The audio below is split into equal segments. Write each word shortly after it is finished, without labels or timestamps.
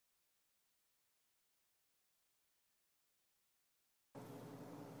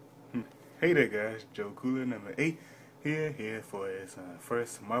Hey there guys, Joe Cooler number 8 here for his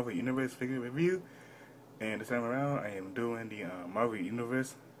first Marvel Universe figure review. And this time around I am doing the Marvel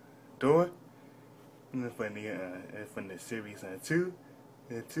Universe Thor from the series 2,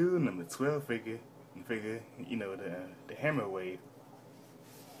 number 12 figure, you know, the Hammer Wave.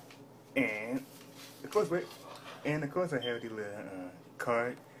 And of course I have the little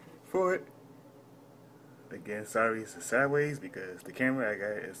card for it. Again, sorry it's sideways because the camera I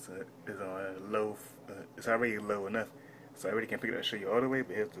got is on low. It's already low enough, so I really can't pick it up and show you all the way.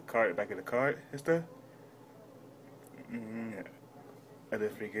 But here's the card, back of the card and stuff. Other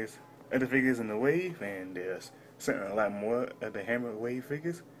figures in the wave, and there's certainly a lot more of the Hammer Wave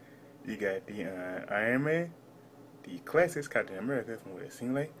figures. You got the Iron Man, the classics Captain America from what it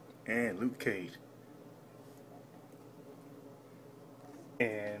seemed like, and Luke Cage.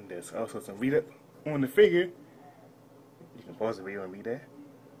 And there's also some read up on the figure. You can pause the video and read that.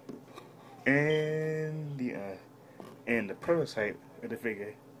 And the prototype of the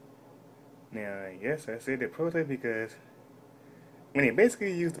figure. Now, yes, I said the prototype because when they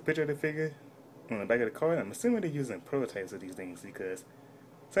basically use the picture of the figure on the back of the card, I'm assuming they're using prototypes of these things because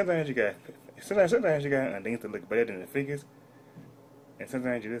sometimes you got things that look better than the figures, and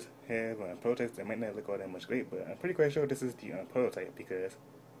sometimes you just have prototypes that might not look all that much great. But I'm pretty quite sure this is the prototype because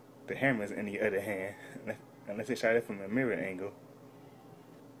the hammer's in the other hand, unless they shot it from a mirror angle.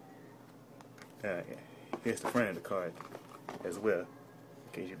 Yeah. Here's the front of the card as well, in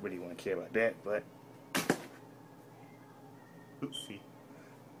case you really want to care about that. But oopsie.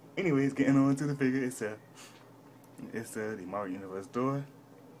 Anyways, getting on to the figure itself. It's the Marvel Universe Thor,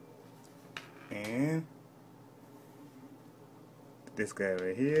 and this guy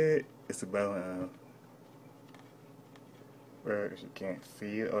right here. It's about where you can't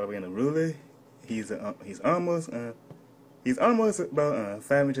see it all the way in the ruler. He's almost about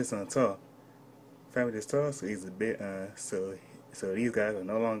 5 inches tall. 5 inches tall, so he's a bit so these guys are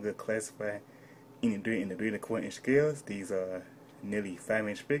no longer classified in the 3 1/4 inch scales. These are nearly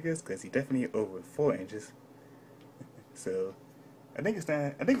 5-inch figures because he's definitely over 4 inches. So I think it's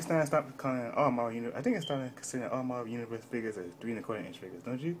time to stop calling all Marvel Universe. I think it's time to consider all Marvel Universe figures as 3 1/4 inch figures,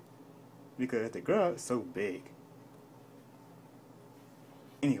 don't you? Because they grow out so big.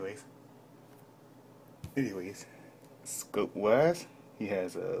 Anyways, scope wise, he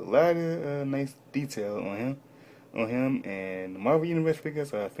has a lot of nice detail on him, and the Marvel Universe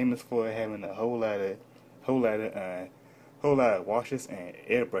figures are famous for having a whole lot of washes and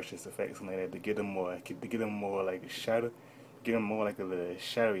airbrushes effects like that to get them more like a shadow, get them more like a little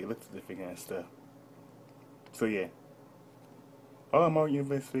shadowy look to the figure and stuff. So yeah, all Marvel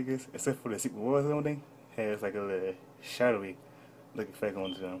Universe figures except for the Secret Wars and everything has like a little shadowy look effect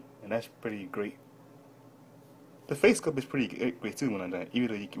onto them, and that's pretty great. The face sculpt is pretty great too when I'm done, even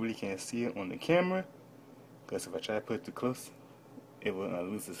though you really can't see it on the camera, because if I try to put it too close, it will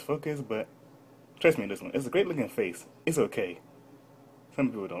lose its focus. But trust me, this one, it's a great looking face. It's okay. Some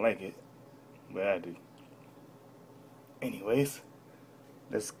people don't like it, but I do. Anyways,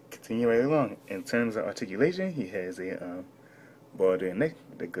 let's continue right along. In terms of articulation, he has a ball-joint neck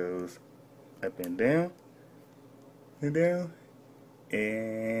that goes up and down,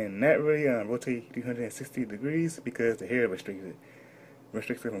 and not really rotate 360 degrees because the hair restricts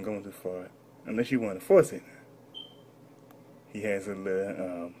it from going too far, unless you want to force it. He has a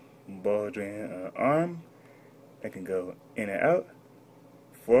little ball joint arm that can go in and out,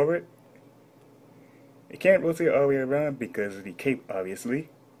 forward. It can't rotate all the way around because of the cape, obviously.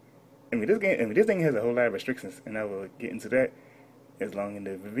 This thing has a whole lot of restrictions, and I will get into that as long in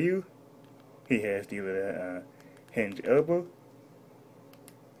the review. He has the little hinge elbow,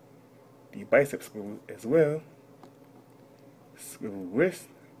 the bicep swivel as well, swivel wrist,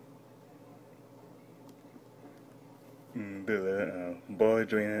 the ball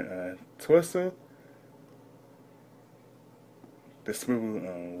joint torso, the swivel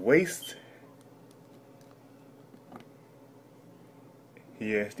waist.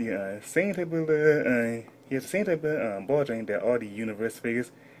 He has the same type of ball joint that all the Universe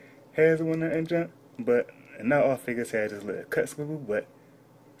figures has when they're in jump, but not all figures have this little cut swivel, but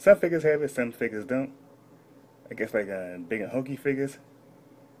some figures have it, some figures don't. I guess like big and hokey figures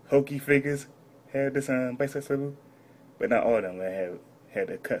have this bicep swivel, but not all of them have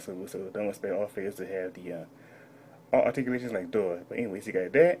the cut swivel. So don't expect all figures to have the all articulations like Thor. But anyways, he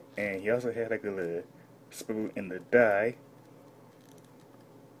got that, and he also has like a little swivel in the thigh.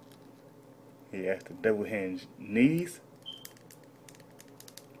 He has the double hinge knees,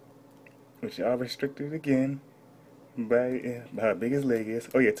 which are restricted again by how big his leg is.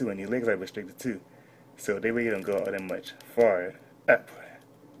 Oh yeah, too, and his legs are restricted too, so they really don't go all that much far up.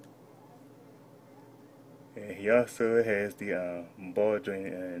 And he also has the ball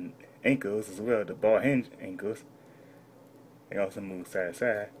joint ankles as well, the ball hinge ankles. They also move side to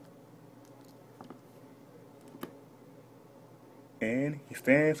side. And he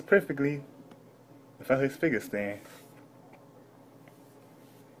stands perfectly without his figure stand.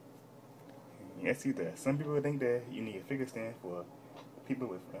 I see that. Some people think that you need a figure stand for people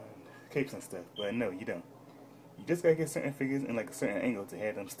with capes and stuff, but no, you don't. You just gotta get certain figures in like a certain angle to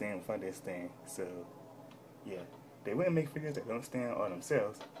have them stand without their stand. So, yeah, they wouldn't make figures that don't stand all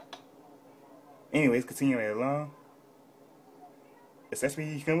themselves. Anyways, continuing right along. Accessory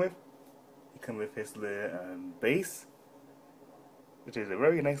you come with? You come with his little base, which is a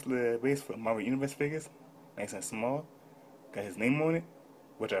very nice little base for Marvel Universe figures, nice and small. Got his name on it,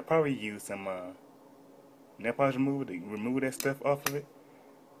 which I probably use some nail polish remover to remove that stuff off of it,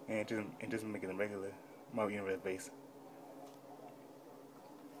 and just make it a regular Marvel Universe base.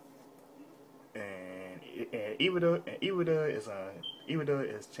 And even though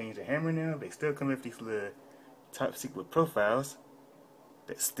it's changed the hammer now, they still come with these little top secret profiles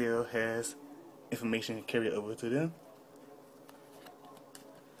that still has information carried over to them.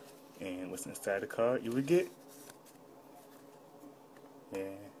 And what's inside the card you would get.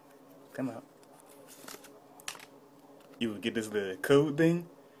 And come out. You would get this little code thing.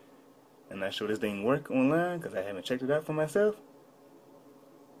 I'm not sure this thing work online because I haven't checked it out for myself.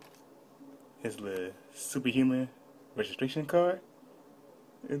 His little superhuman registration card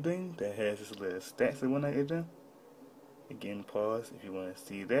thing that has this little stats and whatnot in them. Again, pause if you want to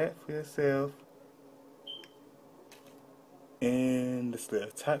see that for yourself. And this little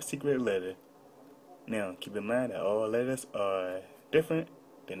top secret letter. Now, keep in mind that all letters are different.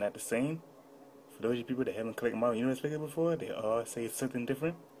 They're not the same. For those of you people that haven't collected Marvel Universe figures before, they all say something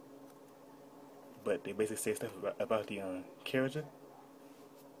different. But they basically say stuff about the character.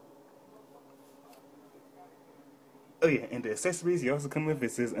 Oh yeah, and the accessories he also come with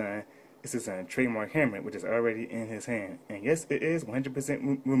is his trademark hammer, which is already in his hand. And yes, it is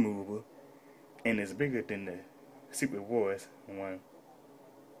 100% removable, and it's bigger than the Secret Wars one.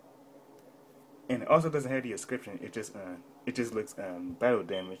 And it also doesn't have the inscription. It just looks battle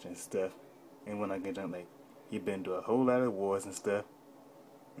damage and stuff. And when I get done, like he been through a whole lot of wars and stuff.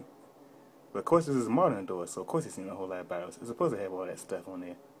 But of course, this is modern Thor, so of course he's seen a whole lot of battles. It's supposed to have all that stuff on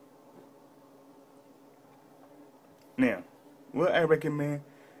there. Now, what I recommend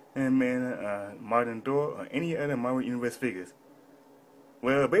modern Thor or any other Marvel Universe figures?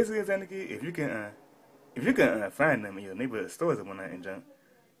 Well, basically, technically, if you can find them in your neighborhood stores and whatnot and junk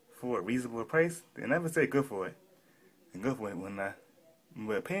for a reasonable price, then I would say go for it. And go for it when not.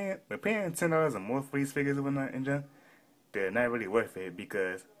 But paying $10 or more for these figures and whatnot and junk, they're not really worth it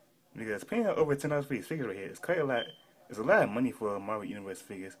because paying over $10 for these figures right here is quite a lot. It's a lot of money for Marvel Universe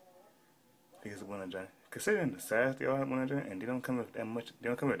figures. Figures of whatnot and junk. Considering the size they are at 100 and they don't come with that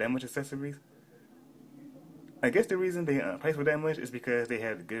much accessories. I guess the reason they price for that much is because they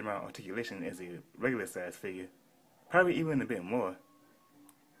have a good amount of articulation as a regular size figure, probably even a bit more.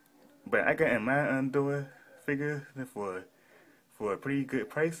 But I got in my Thor figure for a pretty good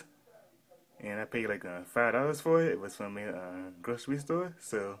price, and I paid like $5 for it. It was from a grocery store,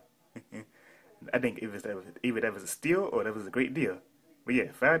 so I think either that was a steal or that was a great deal. But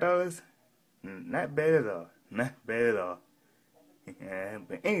yeah, $5. Not bad at all. Not bad at all.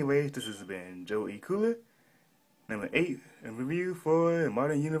 But anyways, this has been Joe E. Cooler, number 8, a review for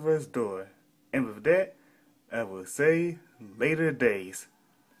Modern Universe Thor. And with that, I will say later days.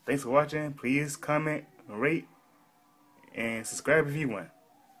 Thanks for watching. Please comment, rate, and subscribe if you want.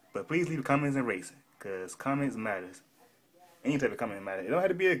 But please leave comments and rates, because comments matters. Any type of comment matters. It don't have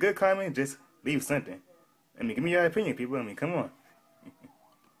to be a good comment, just leave something. I mean, give me your opinion, people. I mean, come on.